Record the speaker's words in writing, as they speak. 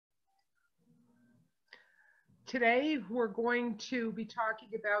Today, we're going to be talking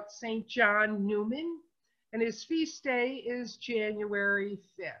about St. John Neumann, and his feast day is January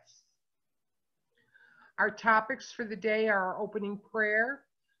 5th. Our topics for the day are our opening prayer.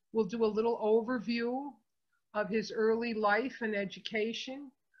 We'll do a little overview of his early life and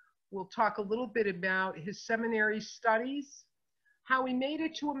education. We'll talk a little bit about his seminary studies, how he made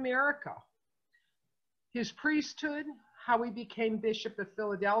it to America, his priesthood, how he became Bishop of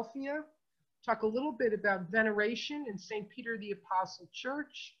Philadelphia, talk a little bit about veneration in St. Peter the Apostle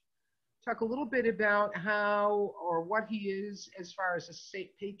Church, talk a little bit about how or what he is as far as a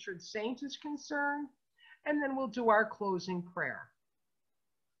patron saint is concerned, and then we'll do our closing prayer.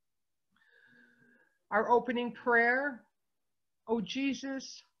 Our opening prayer: O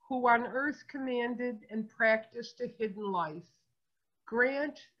Jesus, who on earth commanded and practiced a hidden life,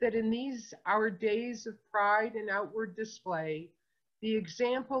 grant that in these our days of pride and outward display, the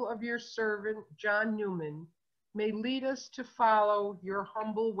example of your servant John Neumann may lead us to follow your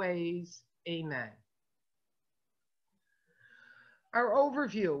humble ways. Amen. Our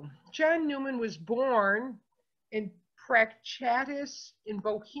overview: John Neumann was born in Prachatis in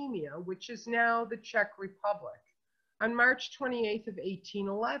Bohemia, which is now the Czech Republic, on March 28th of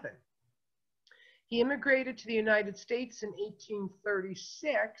 1811. He immigrated to the United States in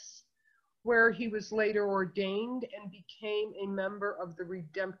 1836, where he was later ordained and became a member of the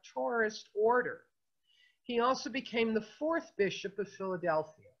Redemptorist order. He also became the fourth Bishop of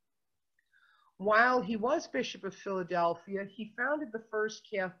Philadelphia. While he was Bishop of Philadelphia, he founded the first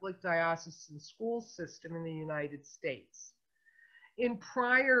Catholic diocesan school system in the United States. In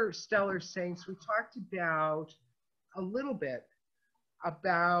prior Stellar Saints, we talked about a little bit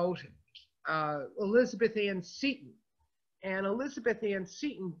about Elizabeth Ann Seton. And Elizabeth Ann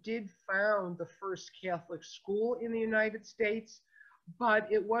Seton did found the first Catholic school in the United States, but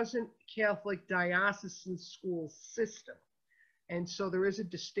it wasn't Catholic diocesan school system. And so there is a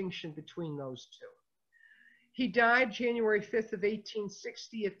distinction between those two. He died January 5th of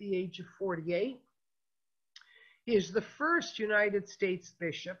 1860 at the age of 48. He is the first United States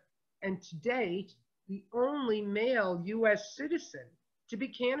bishop, and to date, the only male U.S. citizen to be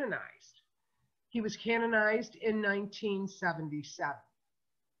canonized. He was canonized in 1977.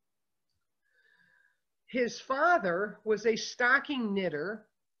 His father was a stocking knitter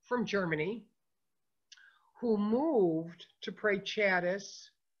from Germany who moved to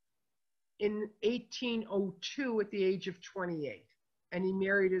Prachatis in 1802 at the age of 28, and he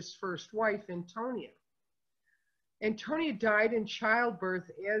married his first wife, Antonia. Antonia died in childbirth,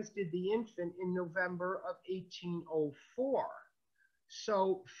 as did the infant, in November of 1804.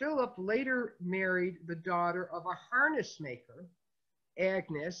 So Philip later married the daughter of a harness maker,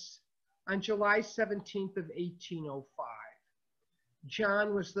 Agnes, on July 17th of 1805.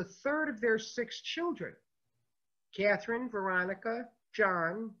 John was the third of their 6 children: Catherine, Veronica,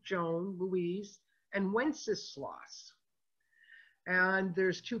 John, Joan, Louise, and Wenceslas. And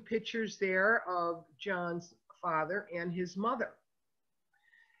there's 2 pictures there of John's father and his mother.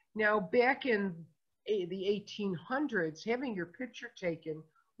 Now, back in the 1800s, having your picture taken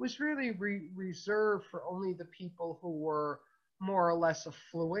was really reserved for only the people who were more or less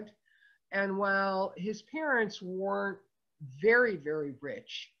affluent. And while his parents weren't very, very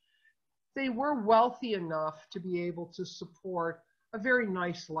rich, they were wealthy enough to be able to support a very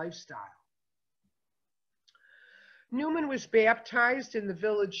nice lifestyle. Neumann was baptized in the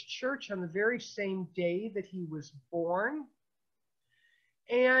village church on the very same day that he was born.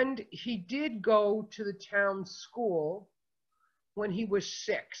 And he did go to the town school when he was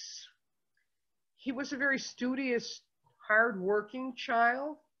 6. He was a very studious, hardworking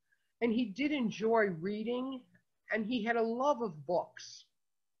child, and he did enjoy reading, and he had a love of books.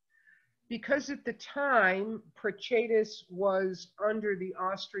 Because at the time, Prachatis was under the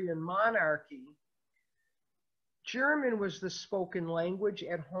Austrian monarchy, German was the spoken language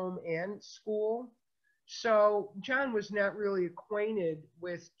at home and school. So John was not really acquainted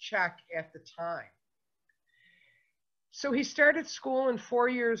with Czech at the time. So he started school, and 4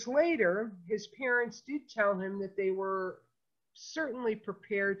 years later, his parents did tell him that they were certainly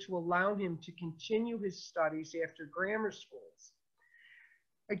prepared to allow him to continue his studies after grammar schools.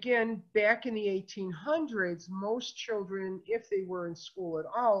 Again, back in the 1800s, most children, if they were in school at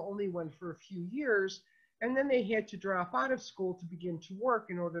all, only went for a few years, and then they had to drop out of school to begin to work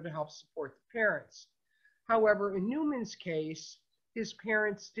in order to help support the parents. However, in Neumann's case, his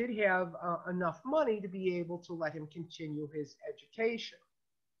parents did have enough money to be able to let him continue his education.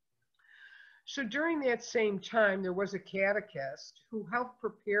 So during that same time, there was a catechist who helped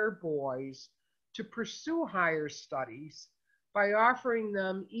prepare boys to pursue higher studies by offering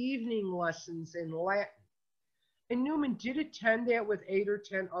them evening lessons in Latin. And Neumann did attend that with 8 or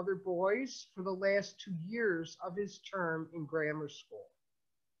 10 other boys for the last 2 years of his term in grammar school.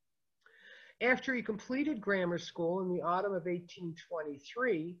 After he completed grammar school in the autumn of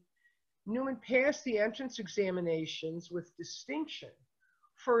 1823, Neumann passed the entrance examinations with distinction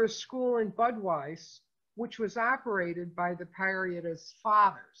for a school in Budweis, which was operated by the Parish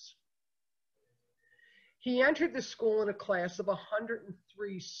fathers. He entered the school in a class of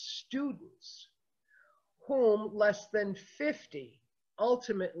 103 students, whom less than 50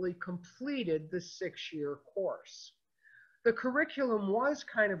 ultimately completed the 6-year course. The curriculum was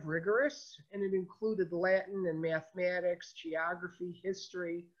kind of rigorous, and it included Latin and mathematics, geography,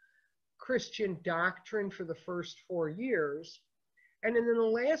 history, Christian doctrine for the first 4 years, and in the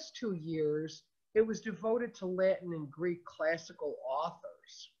last 2 years, it was devoted to Latin and Greek classical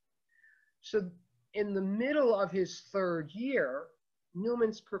authors. So in the middle of his 3rd year,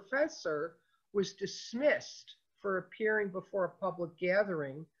 Neumann's professor was dismissed for appearing before a public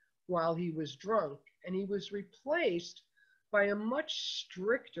gathering while he was drunk, and he was replaced by a much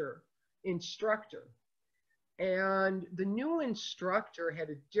stricter instructor. And the new instructor had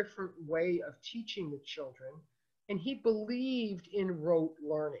a different way of teaching the children, and he believed in rote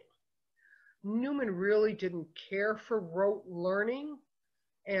learning. Neumann really didn't care for rote learning,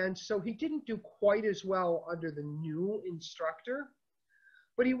 and so he didn't do quite as well under the new instructor.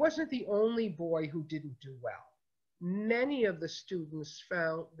 But he wasn't the only boy who didn't do well. Many of the students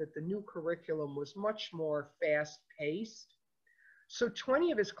found that the new curriculum was much more fast-paced, so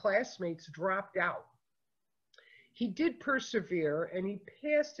 20 of his classmates dropped out. He did persevere, and he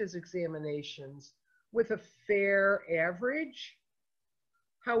passed his examinations with a fair average.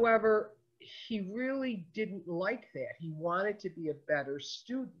 However, he really didn't like that. He wanted to be a better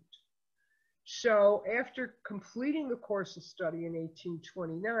student. So after completing the course of study in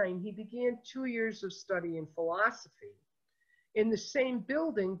 1829, he began 2 years of study in philosophy in the same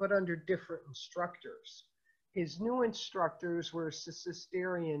building, but under different instructors. His new instructors were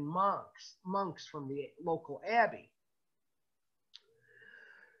Cistercian monks from the local abbey.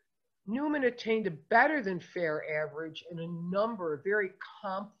 Neumann attained a better than fair average in a number of very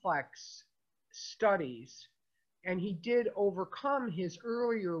complex studies, and he did overcome his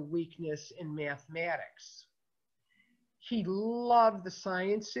earlier weakness in mathematics. He loved the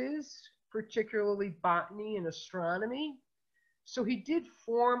sciences, particularly botany and astronomy, so he did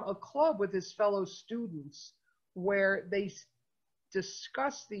form a club with his fellow students where they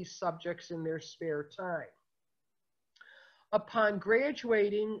discussed these subjects in their spare time. Upon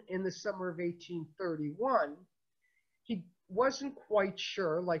graduating in the summer of 1831, he wasn't quite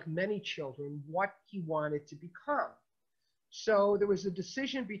sure, like many children, what he wanted to become. So there was a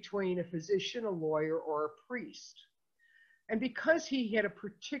decision between a physician, a lawyer, or a priest. And because he had a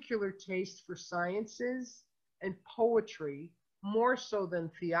particular taste for sciences and poetry, more so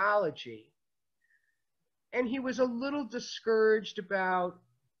than theology, and he was a little discouraged about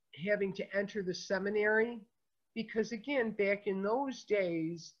having to enter the seminary, because again, back in those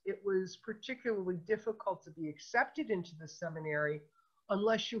days, it was particularly difficult to be accepted into the seminary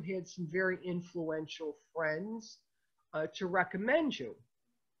unless you had some very influential friends to recommend you.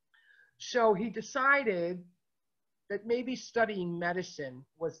 So he decided that maybe studying medicine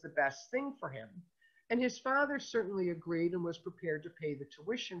was the best thing for him. And his father certainly agreed and was prepared to pay the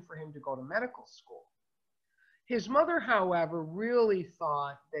tuition for him to go to medical school. His mother, however, really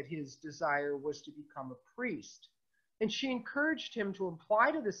thought that his desire was to become a priest, and she encouraged him to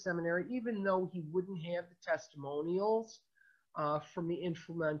apply to the seminary even though he wouldn't have the testimonials from the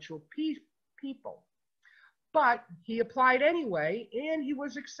influential people. But he applied anyway, and he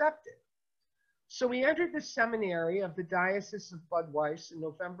was accepted. So he entered the seminary of the Diocese of Budweis on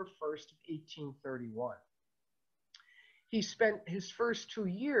November 1st of 1831. He spent his first 2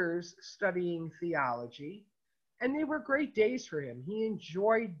 years studying theology, and they were great days for him. He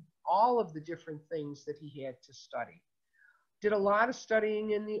enjoyed all of the different things that he had to study. Did a lot of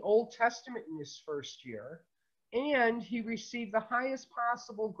studying in the Old Testament in his first year, and he received the highest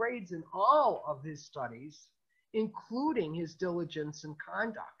possible grades in all of his studies, including his diligence and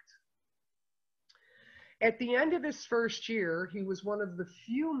conduct. At the end of his first year, he was one of the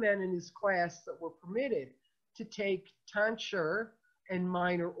few men in his class that were permitted to take tonsure and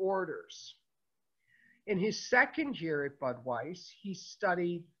minor orders. In his second year at Budweis, he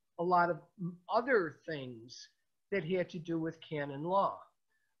studied a lot of other things that had to do with canon law.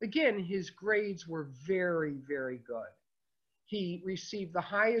 Again, his grades were very, very good. He received the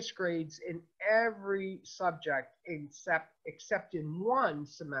highest grades in every subject except in one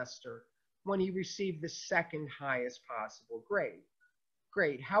semester when he received the second highest possible grade.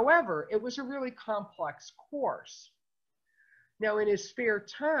 Great. However, it was a really complex course. Now, in his spare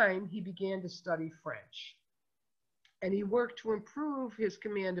time, he began to study French, and he worked to improve his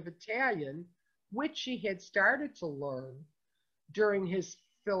command of Italian, which he had started to learn during his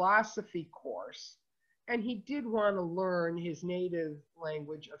philosophy course, and he did want to learn his native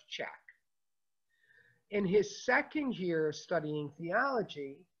language of Czech. In his second year studying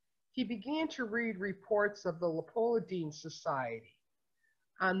theology, he began to read reports of the Leopoldine Society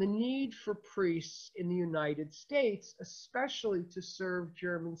on the need for priests in the United States, especially to serve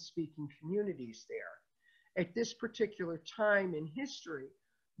German-speaking communities there. At this particular time in history,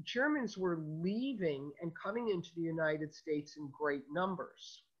 Germans were leaving and coming into the United States in great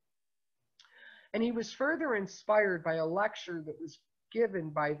numbers. And he was further inspired by a lecture that was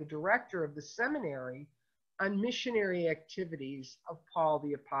given by the director of the seminary on missionary activities of Paul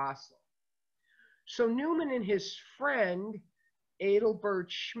the Apostle. So Neumann and his friend, Adelbert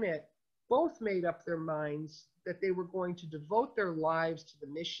Schmidt, both made up their minds that they were going to devote their lives to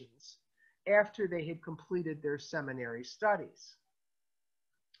the missions after they had completed their seminary studies.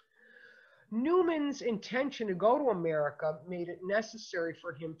 Neumann's intention to go to America made it necessary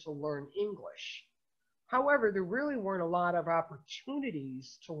for him to learn English. However, there really weren't a lot of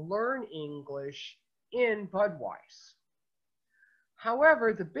opportunities to learn English in Budweis.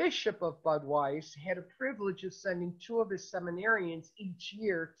 However, the bishop of Budweis had a privilege of sending 2 of his seminarians each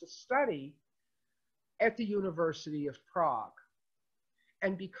year to study at the University of Prague.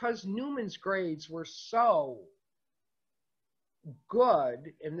 And because Neumann's grades were so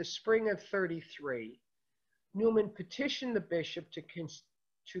good, in the spring of 33, Neumann petitioned the bishop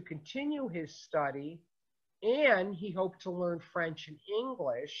to continue his study, and he hoped to learn French and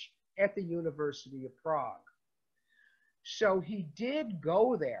English at the University of Prague. So he did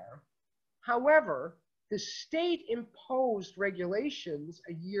go there. However, the state imposed regulations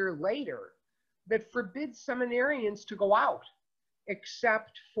a year later that forbid seminarians to go out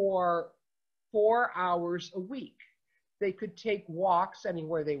except for 4 hours a week. They could take walks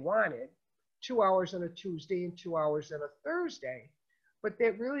anywhere they wanted, 2 hours on a Tuesday and 2 hours on a Thursday, but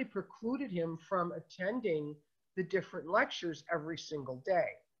that really precluded him from attending the different lectures every single day.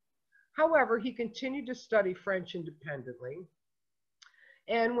 However, he continued to study French independently,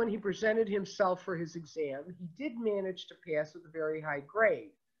 and when he presented himself for his exam, he did manage to pass with a very high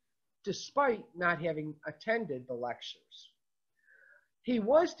grade, despite not having attended the lectures. He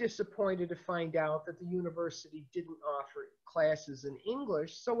was disappointed to find out that the university didn't offer classes in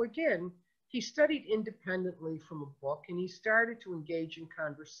English, so again, he studied independently from a book, and he started to engage in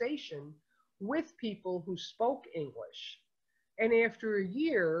conversation with people who spoke English. And after a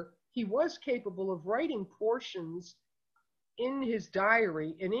year, he was capable of writing portions in his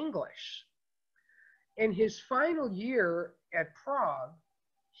diary in English. In his final year at Prague,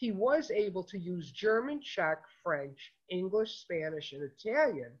 he was able to use German, Czech, French, English, Spanish, and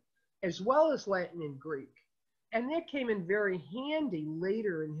Italian, as well as Latin and Greek. And that came in very handy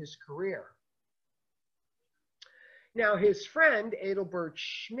later in his career. Now, his friend, Adelbert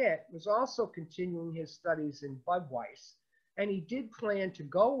Schmidt, was also continuing his studies in Budweis, and he did plan to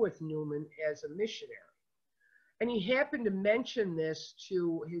go with Neumann as a missionary. And he happened to mention this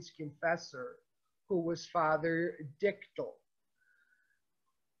to his confessor, who was Father Dichtel.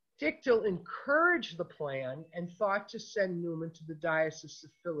 Dichtel encouraged the plan and thought to send Neumann to the Diocese of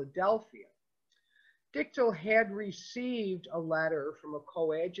Philadelphia. Dichtel had received a letter from a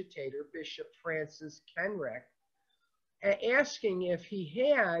coadjutor, Bishop Francis Kenrick, asking if he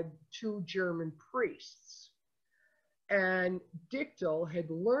had 2 German priests. And Dichtel had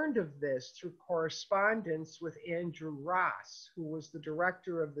learned of this through correspondence with Andrew Ross, who was the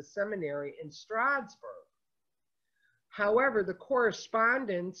director of the seminary in Strasbourg. However, the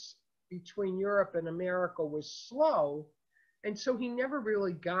correspondence between Europe and America was slow, and so he never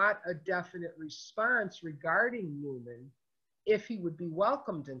really got a definite response regarding Neumann if he would be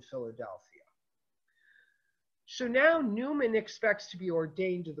welcomed in Philadelphia. So now Neumann expects to be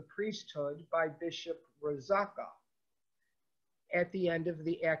ordained to the priesthood by Bishop Ruzicka at the end of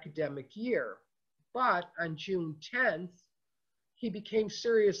the academic year. But on June 10th, he became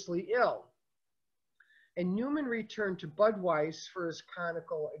seriously ill. And Neumann returned to Budweis for his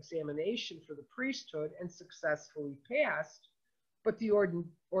canonical examination for the priesthood and successfully passed, but the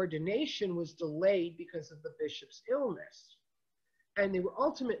ordination was delayed because of the bishop's illness. And they were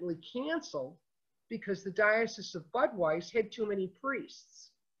ultimately canceled because the Diocese of Budweis had too many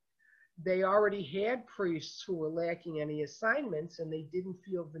priests. They already had priests who were lacking any assignments, and they didn't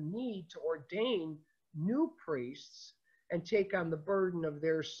feel the need to ordain new priests and take on the burden of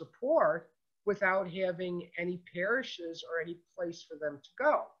their support without having any parishes or any place for them to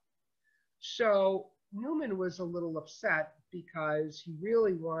go. So Neumann was a little upset because he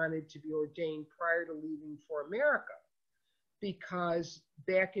really wanted to be ordained prior to leaving for America. Because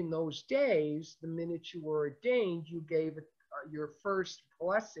back in those days, the minute you were ordained, you gave your first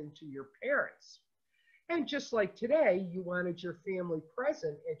blessing to your parents. And just like today, you wanted your family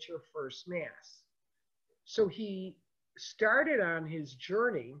present at your first Mass. So he started on his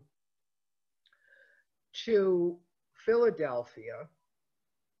journey to Philadelphia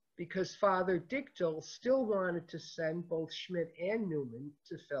because Father Dichtel still wanted to send both Schmidt and Neumann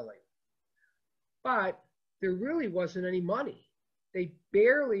to Philly. But there really wasn't any money. They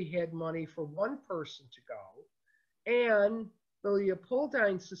barely had money for one person to go, and the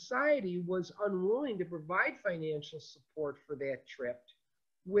Leopoldine Society was unwilling to provide financial support for that trip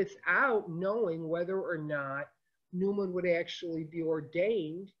without knowing whether or not Neumann would actually be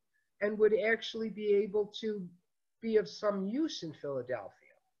ordained and would actually be able to be of some use in Philadelphia.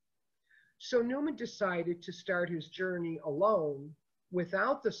 So Neumann decided to start his journey alone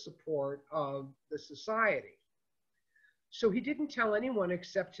without the support of the society. So he didn't tell anyone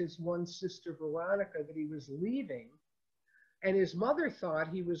except his one sister, Veronica, that he was leaving. And his mother thought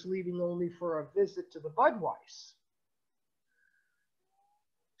he was leaving only for a visit to the Budweiss.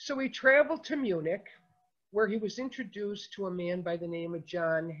 So he traveled to Munich, where he was introduced to a man by the name of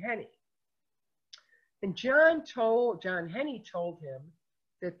John Henny. And John Henny told him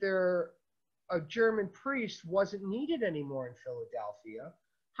that a German priest wasn't needed anymore in Philadelphia.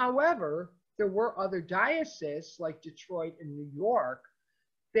 However, there were other dioceses like Detroit and New York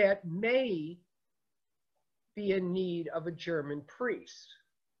that may be in need of a German priest.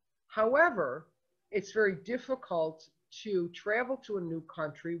 However, it's very difficult to travel to a new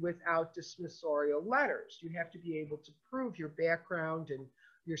country without dismissorial letters. You have to be able to prove your background and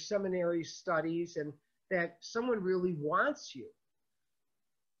your seminary studies and that someone really wants you.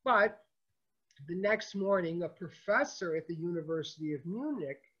 But the next morning, a professor at the University of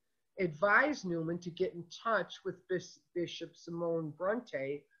Munich advised Neumann to get in touch with Bishop Simon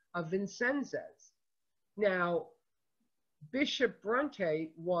Brunte of Vincennes. Now, Bishop Brunte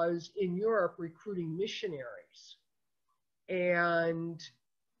was in Europe recruiting missionaries, and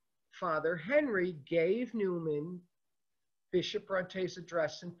Father Henry gave Neumann Bishop Brunte's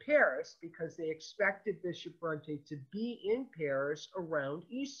address in Paris because they expected Bishop Brunte to be in Paris around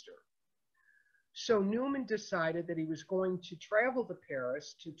Easter. So Neumann decided that he was going to travel to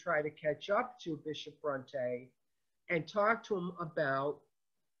Paris to try to catch up to Bishop Brunte and talk to him about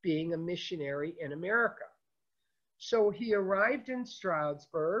being a missionary in America. So he arrived in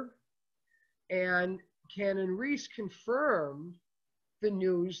Strasbourg, and Canon Rees confirmed the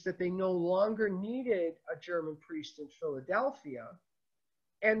news that they no longer needed a German priest in Philadelphia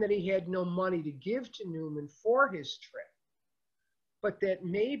and that he had no money to give to Neumann for his trip, but that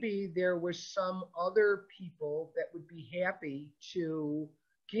maybe there was some other people that would be happy to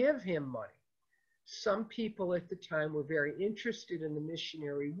give him money. Some people at the time were very interested in the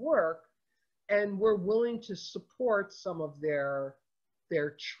missionary work and were willing to support some of their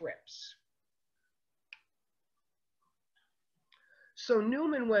trips. So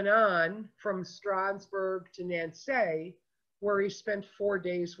Neumann went on from Strasbourg to Nancy, where he spent 4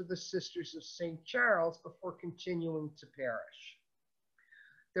 days with the Sisters of St. Charles before continuing to Parish.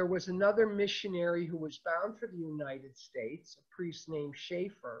 There was another missionary who was bound for the United States, a priest named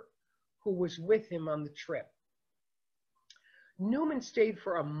Schaefer, who was with him on the trip. Neumann stayed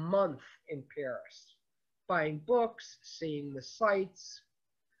for a month in Paris, buying books, seeing the sights,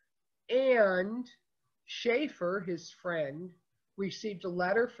 and Schaefer, his friend, received a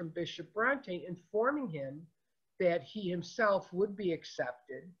letter from Bishop Brunte informing him that he himself would be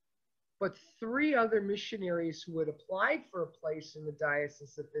accepted, but 3 other missionaries who had applied for a place in the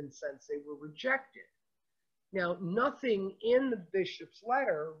Diocese of Vincennes were rejected. Now, nothing in the bishop's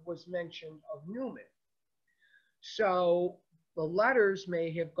letter was mentioned of Neumann. So the letters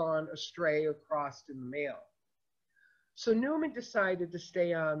may have gone astray or crossed in the mail. So Neumann decided to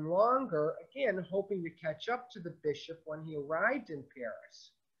stay on longer, again, hoping to catch up to the bishop when he arrived in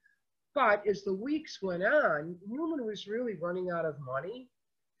Paris. But as the weeks went on, Neumann was really running out of money,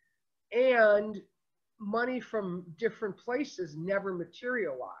 and money from different places never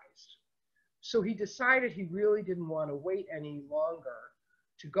materialized. So he decided he really didn't want to wait any longer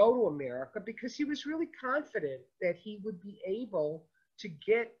to go to America because he was really confident that he would be able to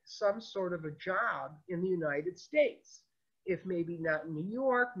get some sort of a job in the United States, if maybe not in New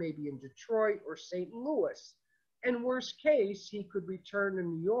York, maybe in Detroit or St. Louis. And worst case, he could return to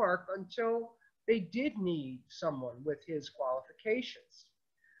New York until they did need someone with his qualifications.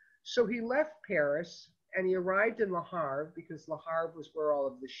 So he left Paris and he arrived in Le Havre because Le Havre was where all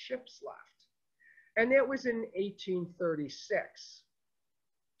of the ships left. And that was in 1836.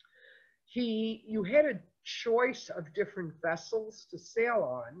 You had a choice of different vessels to sail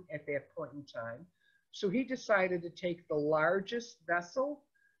on at that point in time. So he decided to take the largest vessel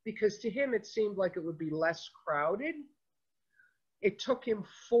because to him it seemed like it would be less crowded. It took him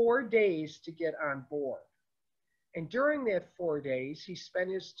 4 days to get on board. And during that 4 days, he spent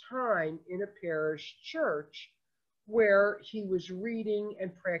his time in a parish church where he was reading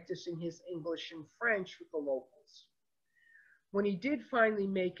and practicing his English and French with the locals. When he did finally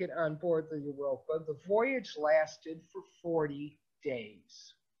make it on board the Europa, the voyage lasted for 40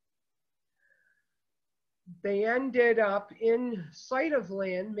 days. They ended up in sight of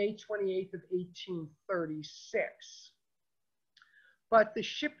land May 28th of 1836. But the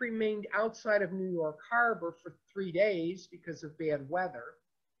ship remained outside of New York Harbor for 3 days because of bad weather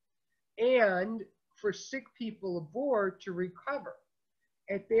and for sick people aboard to recover.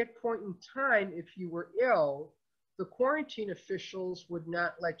 At that point in time, if you were ill, the quarantine officials would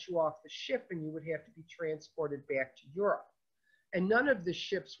not let you off the ship and you would have to be transported back to Europe. And none of the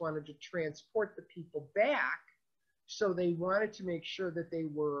ships wanted to transport the people back, so they wanted to make sure that they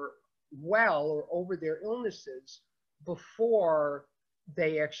were well or over their illnesses before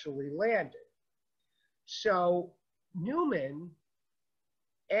they actually landed. So Neumann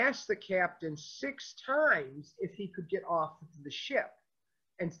asked the captain 6 times if he could get off of the ship,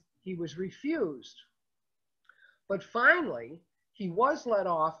 and he was refused. But finally, he was let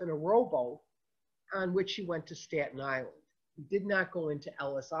off in a rowboat on which he went to Staten Island. He did not go into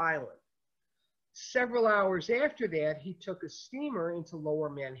Ellis Island. Several hours after that, he took a steamer into Lower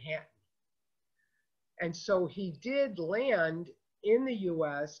Manhattan. And so he did land in the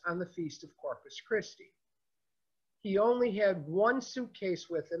U.S. on the Feast of Corpus Christi. He only had 1 suitcase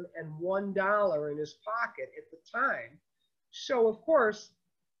with him and $1 in his pocket at the time. So, of course,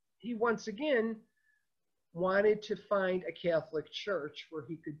 he once again wanted to find a Catholic church where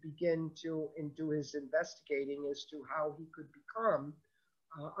he could begin to do his investigating as to how he could become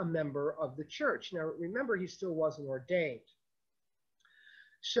a member of the church. Now, remember, he still wasn't ordained.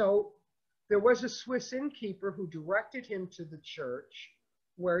 So there was a Swiss innkeeper who directed him to the church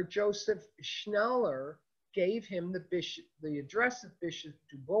where Joseph Schneller gave him the address of Bishop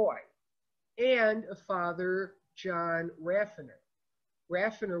Du Bois and a Father John Raffiner.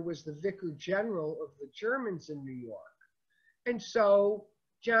 Raffiner was the vicar general of the Germans in New York. And so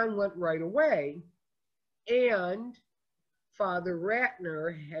John went right away, and Father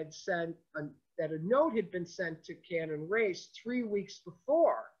Ratner had sent that a note had been sent to Canon Race 3 weeks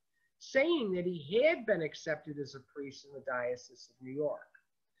before, saying that he had been accepted as a priest in the Diocese of New York.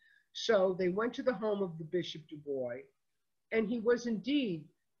 So they went to the home of the Bishop Du Bois, and he was indeed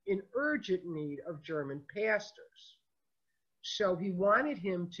in urgent need of German pastors. So he wanted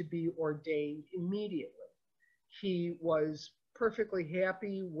him to be ordained immediately. He was perfectly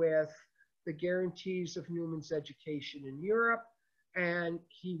happy with the guarantees of Neumann's education in Europe, and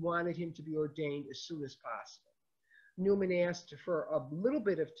he wanted him to be ordained as soon as possible. Neumann asked for a little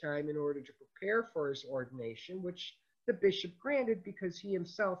bit of time in order to prepare for his ordination, which the bishop granted because he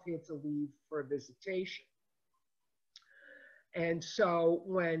himself had to leave for a visitation. And so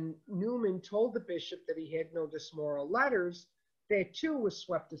when Neumann told the bishop that he had no dismoral letters, that too was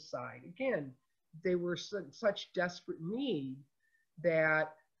swept aside. Again, they were in such desperate need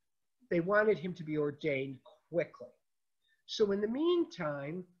that they wanted him to be ordained quickly. So in the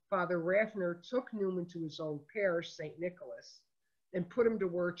meantime, Father Raffner took Neumann to his own parish, St. Nicholas, and put him to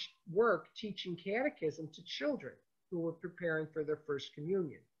work teaching catechism to children who were preparing for their first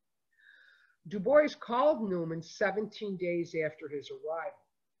communion. Du Bois called Neumann 17 days after his arrival.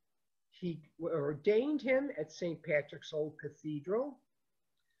 He ordained him at St. Patrick's Old Cathedral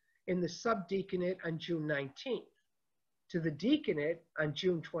in the subdeaconate on June 19th, to the deaconate on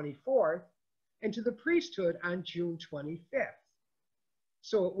June 24th, and to the priesthood on June 25th.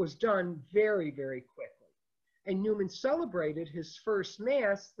 So it was done very, very quickly. And Neumann celebrated his first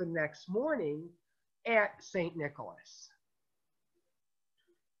Mass the next morning at St. Nicholas.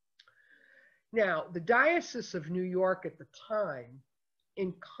 Now, the Diocese of New York at the time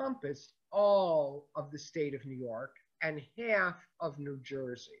encompassed all of the state of New York and half of New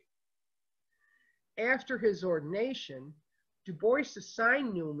Jersey. After his ordination, Du Bois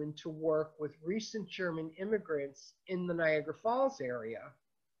assigned Neumann to work with recent German immigrants in the Niagara Falls area,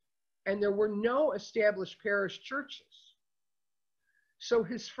 and there were no established parish churches. So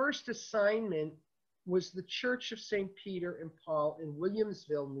his first assignment was the Church of St. Peter and Paul in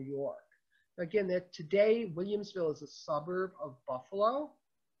Williamsville, New York. Again, that today Williamsville is a suburb of Buffalo,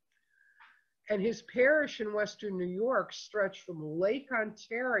 And his parish in western New York stretched from Lake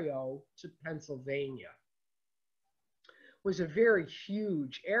Ontario to Pennsylvania. It was a very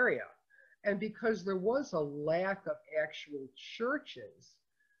huge area. And because there was a lack of actual churches,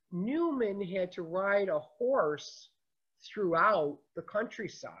 Neumann had to ride a horse throughout the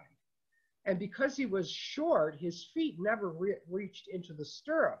countryside. And because he was short, his feet never reached into the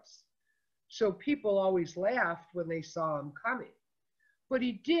stirrups. So people always laughed when they saw him coming. But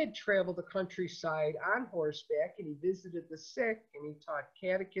he did travel the countryside on horseback, and he visited the sick, and he taught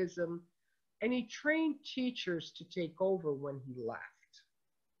catechism, and he trained teachers to take over when he left.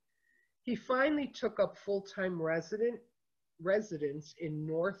 He finally took up full-time residence in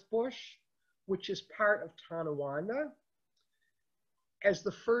North Bush, which is part of Tonawanda, as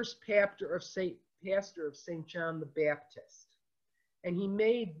the first pastor of St. John the Baptist. And he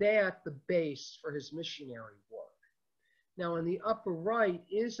made that the base for his missionary work. Now, in the upper right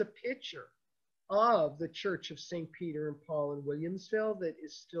is a picture of the Church of St. Peter and Paul in Williamsville that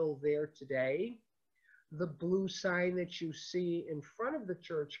is still there today. The blue sign that you see in front of the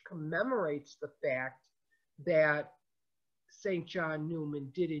church commemorates the fact that St. John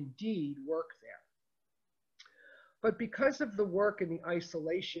Neumann did indeed work there. But because of the work and the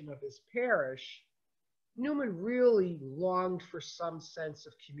isolation of his parish, Neumann really longed for some sense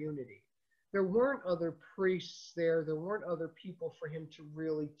of community. There weren't other priests there. There weren't other people for him to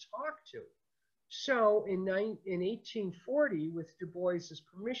really talk to. So in 1840, with Du Bois's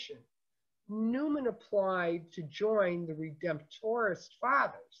permission, Neumann applied to join the Redemptorist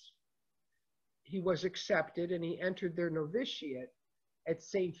Fathers. He was accepted, and he entered their novitiate at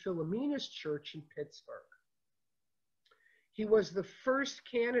St. Philomena's Church in Pittsburgh. He was the first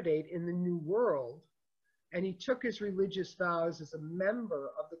candidate in the New World, and he took his religious vows as a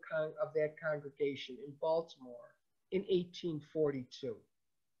member of that congregation in Baltimore in 1842.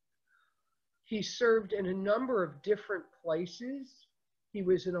 He served in a number of different places. He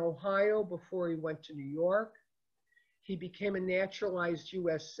was in Ohio before he went to New York. He became a naturalized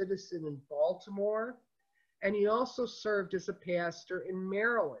U.S. citizen in Baltimore, and he also served as a pastor in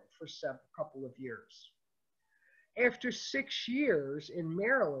Maryland for a couple of years. After 6 years in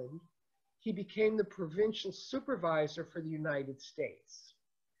Maryland, he became the provincial supervisor for the United States.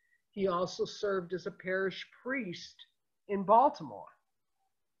 He also served as a parish priest in Baltimore.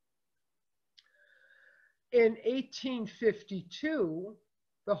 In 1852,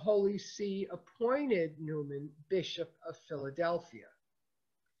 the Holy See appointed Neumann Bishop of Philadelphia.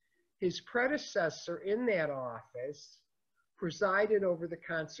 His predecessor in that office presided over the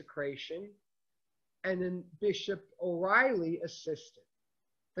consecration, and then Bishop O'Reilly assisted.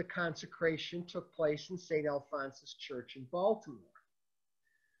 The consecration took place in St. Alphonsus Church in Baltimore.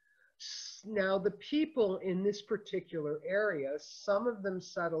 Now, the people in this particular area, some of them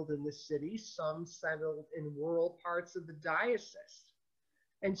settled in the city, some settled in rural parts of the diocese.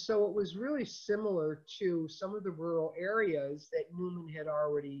 And so it was really similar to some of the rural areas that Neumann had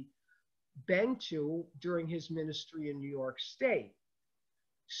already been to during his ministry in New York State.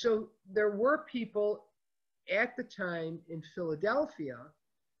 So there were people at the time in Philadelphia.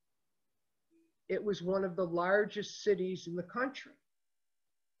 It was one of the largest cities in the country.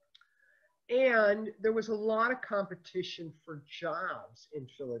 And there was a lot of competition for jobs in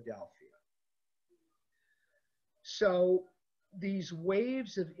Philadelphia. So these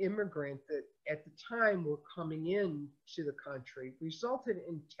waves of immigrants that at the time were coming in to the country resulted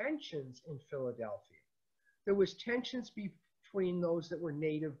in tensions in Philadelphia. There was tensions between those that were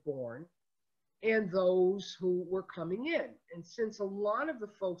native born and those who were coming in. And since a lot of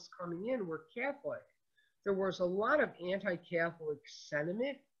the folks coming in were Catholic, there was a lot of anti-Catholic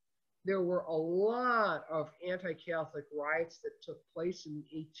sentiment. There were a lot of anti-Catholic riots that took place in the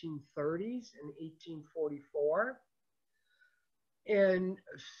 1830s and 1844. In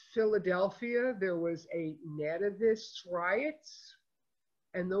Philadelphia, there was a nativist riots,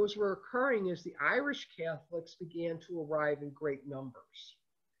 and those were occurring as the Irish Catholics began to arrive in great numbers.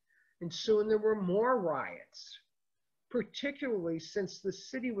 And soon there were more riots, particularly since the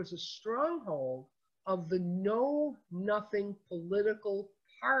city was a stronghold of the Know-Nothing political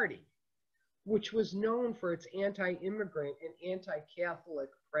party, which was known for its anti-immigrant and anti-Catholic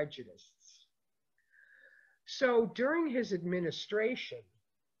prejudices. So during his administration,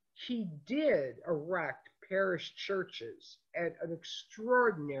 he did erect parish churches at an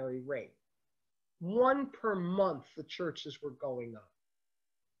extraordinary rate. One per month, the churches were going up.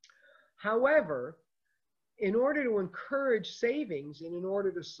 However, in order to encourage savings and in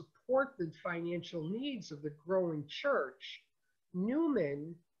order to support the financial needs of the growing church,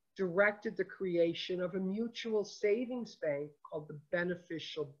 Neumann directed the creation of a mutual savings bank called the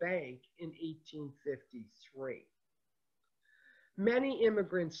Beneficial Bank in 1853. Many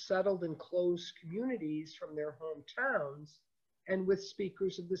immigrants settled in close communities from their hometowns and with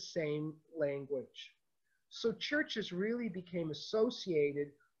speakers of the same language. So churches really became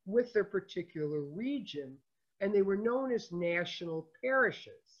associated with their particular region, and they were known as national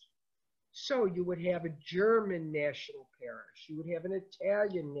parishes. So you would have a German national parish, you would have an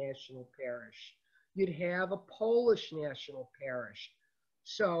Italian national parish, you'd have a Polish national parish.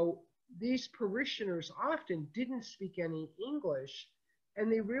 So these parishioners often didn't speak any English,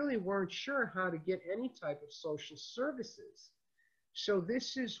 and they really weren't sure how to get any type of social services. So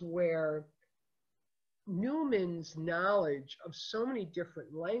this is where Neumann's knowledge of so many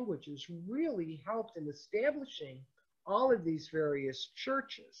different languages really helped in establishing all of these various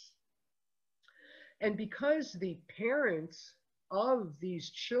churches. And because the parents of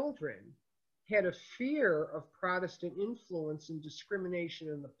these children had a fear of Protestant influence and discrimination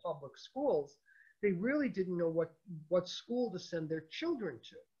in the public schools, they really didn't know what school to send their children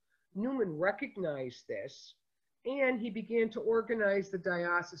to. Neumann recognized this, and he began to organize the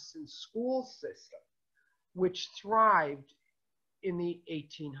diocesan school system, which thrived in the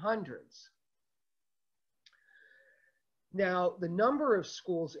 1800s. Now, the number of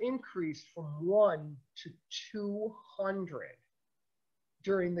schools increased from 1 to 200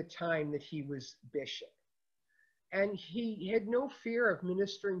 during the time that he was bishop. And he had no fear of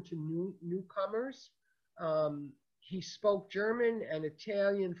ministering to newcomers. He spoke German and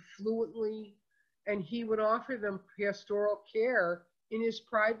Italian fluently, and he would offer them pastoral care in his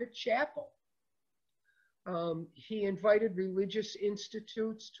private chapel. He invited religious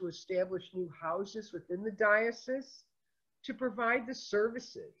institutes to establish new houses within the diocese to provide the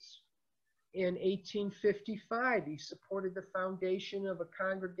services. In 1855, he supported the foundation of a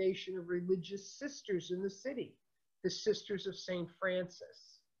congregation of religious sisters in the city, the Sisters of St.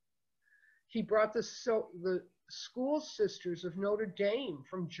 Francis. He brought the school sisters of Notre Dame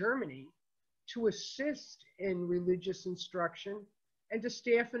from Germany to assist in religious instruction and to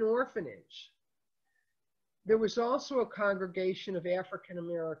staff an orphanage. There was also a congregation of African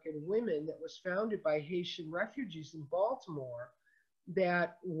American women that was founded by Haitian refugees in Baltimore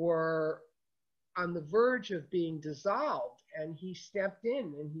that were on the verge of being dissolved, and he stepped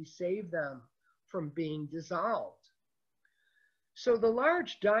in and he saved them from being dissolved. So the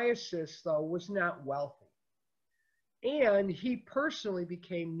large diocese, though, was not wealthy, and he personally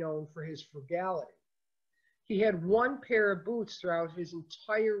became known for his frugality. He had one pair of boots throughout his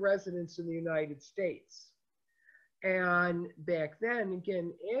entire residence in the United States. And back then,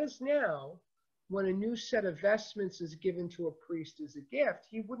 again, as now, when a new set of vestments is given to a priest as a gift,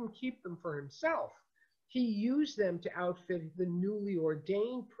 he wouldn't keep them for himself. He used them to outfit the newly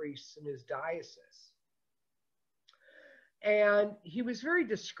ordained priests in his diocese. And he was very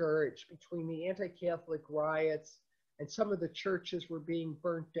discouraged between the anti-Catholic riots and some of the churches were being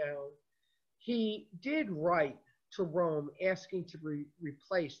burnt down. He did write to Rome asking to be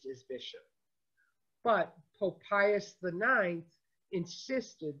replaced as bishop. But Pope Pius IX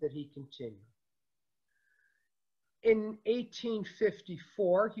insisted that he continue. In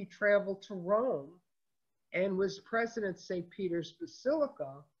 1854, he traveled to Rome and was present at St. Peter's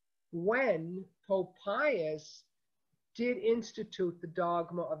Basilica when Pope Pius did institute the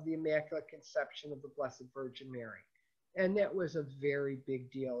dogma of the Immaculate Conception of the Blessed Virgin Mary. And that was a very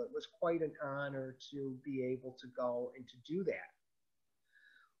big deal. It was quite an honor to be able to go and to do that.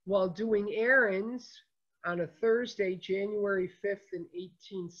 While doing errands on a Thursday, January 5th in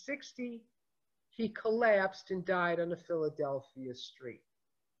 1860, he collapsed and died on a Philadelphia street.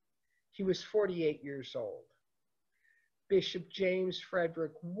 He was 48 years old. Bishop James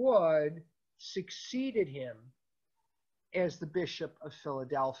Frederick Wood succeeded him as the Bishop of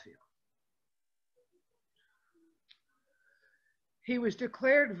Philadelphia. He was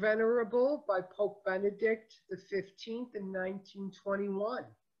declared venerable by Pope Benedict XV in 1921.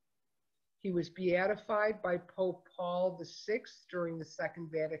 He was beatified by Pope Paul VI during the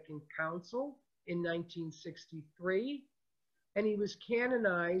Second Vatican Council in 1963, and he was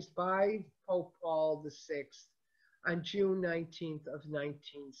canonized by Pope Paul VI on June 19th of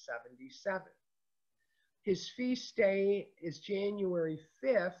 1977. His feast day is January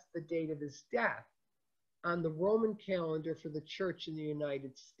 5th, the date of his death, on the Roman calendar for the Church in the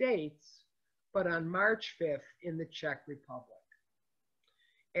United States, but on March 5th in the Czech Republic.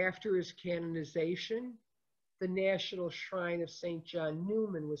 After his canonization, the National Shrine of St. John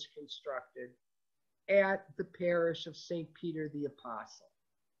Neumann was constructed at the parish of St. Peter the Apostle.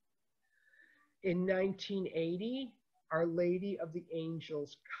 In 1980, Our Lady of the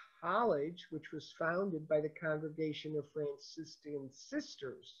Angels College, which was founded by the Congregation of Franciscan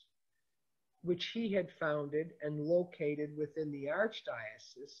Sisters, which he had founded and located within the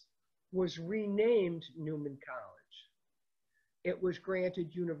Archdiocese, was renamed Neumann College. It was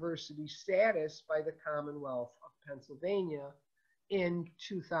granted university status by the Commonwealth of Pennsylvania in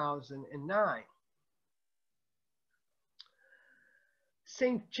 2009.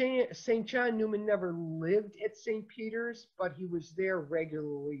 St. John Neumann never lived at St. Peter's, but he was there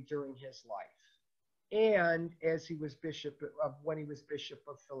regularly during his life, and as he was when he was Bishop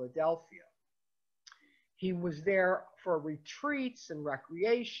of Philadelphia. He was there for retreats and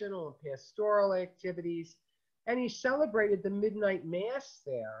recreational and pastoral activities, and he celebrated the midnight mass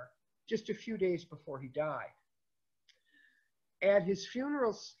there just a few days before he died. As his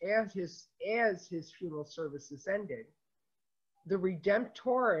funeral services ended, the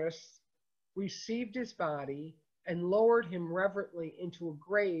Redemptorists received his body and lowered him reverently into a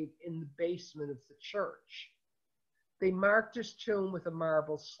grave in the basement of the church. They marked his tomb with a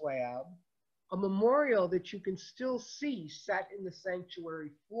marble slab, a memorial that you can still see set in the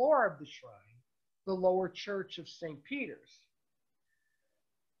sanctuary floor of the shrine, the lower church of St. Peter's.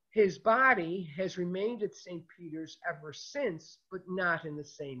 His body has remained at St. Peter's ever since, but not in the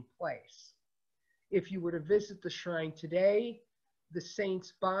same place. If you were to visit the shrine today, the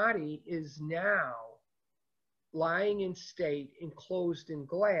saint's body is now lying in state, enclosed in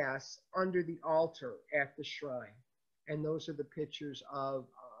glass, under the altar at the shrine. And those are the pictures of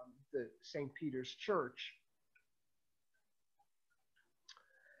the St. Peter's Church.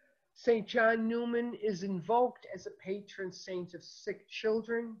 St. John Neumann is invoked as a patron saint of sick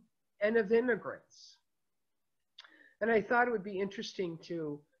children and of immigrants. And I thought it would be interesting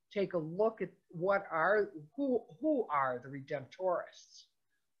to take a look at who are the Redemptorists.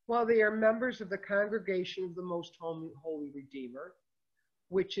 Well, they are members of the Congregation of the Most Holy Redeemer,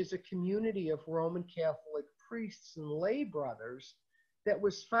 which is a community of Roman Catholic priests and lay brothers that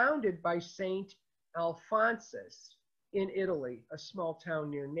was founded by Saint Alphonsus in Italy, a small town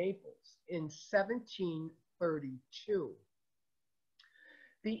near Naples, in 1732.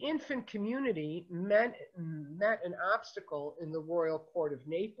 The infant community met an obstacle in the royal court of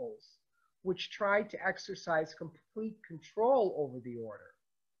Naples, which tried to exercise complete control over the order.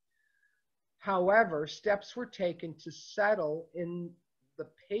 However, steps were taken to settle in the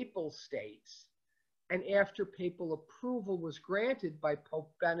papal states, and after papal approval was granted by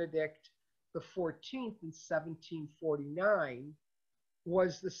Pope Benedict XIV in 1749,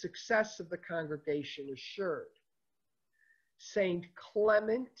 was the success of the congregation assured. Saint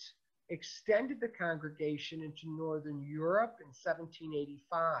Clement extended the congregation into Northern Europe in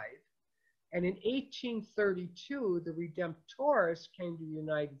 1785, and in 1832, the Redemptorists came to the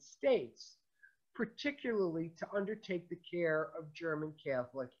United States, particularly to undertake the care of German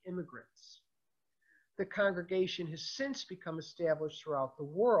Catholic immigrants. The congregation has since become established throughout the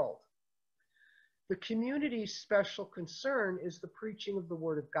world. The community's special concern is the preaching of the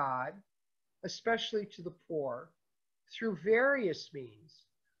Word of God, especially to the poor, through various means,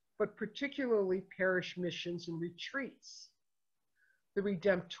 but particularly parish missions and retreats. The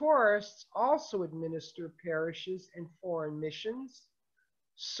Redemptorists also administer parishes and foreign missions,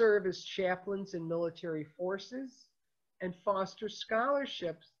 serve as chaplains in military forces, and foster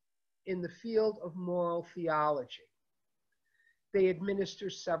scholarships in the field of moral theology. They administer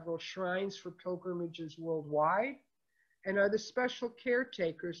several shrines for pilgrimages worldwide and are the special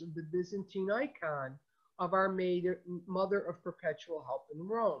caretakers of the Byzantine icon of our Mother of Perpetual Help in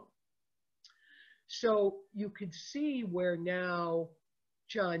Rome. So you could see where now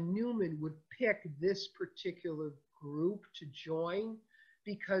John Neumann would pick this particular group to join,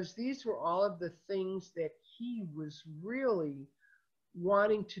 because these were all of the things that he was really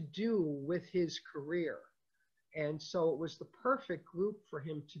wanting to do with his career. And so it was the perfect group for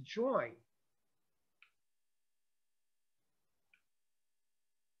him to join.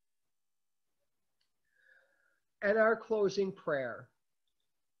 And our closing prayer.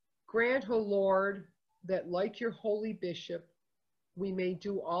 Grant, O Lord, that like your holy bishop, we may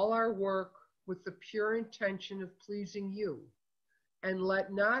do all our work with the pure intention of pleasing you, and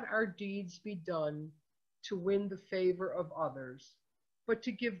let not our deeds be done to win the favor of others, but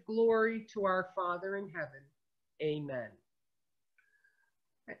to give glory to our Father in heaven. Amen.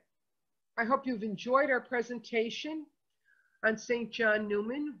 I hope you've enjoyed our presentation on St. John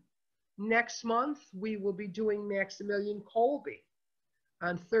Neumann. Next month, we will be doing Maximilian Kolbe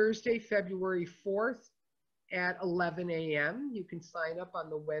on Thursday, February 4th at 11 a.m. You can sign up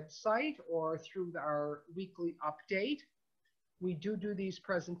on the website or through our weekly update. We do these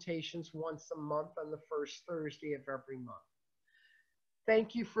presentations once a month on the first Thursday of every month.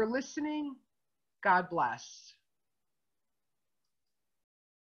 Thank you for listening. God bless.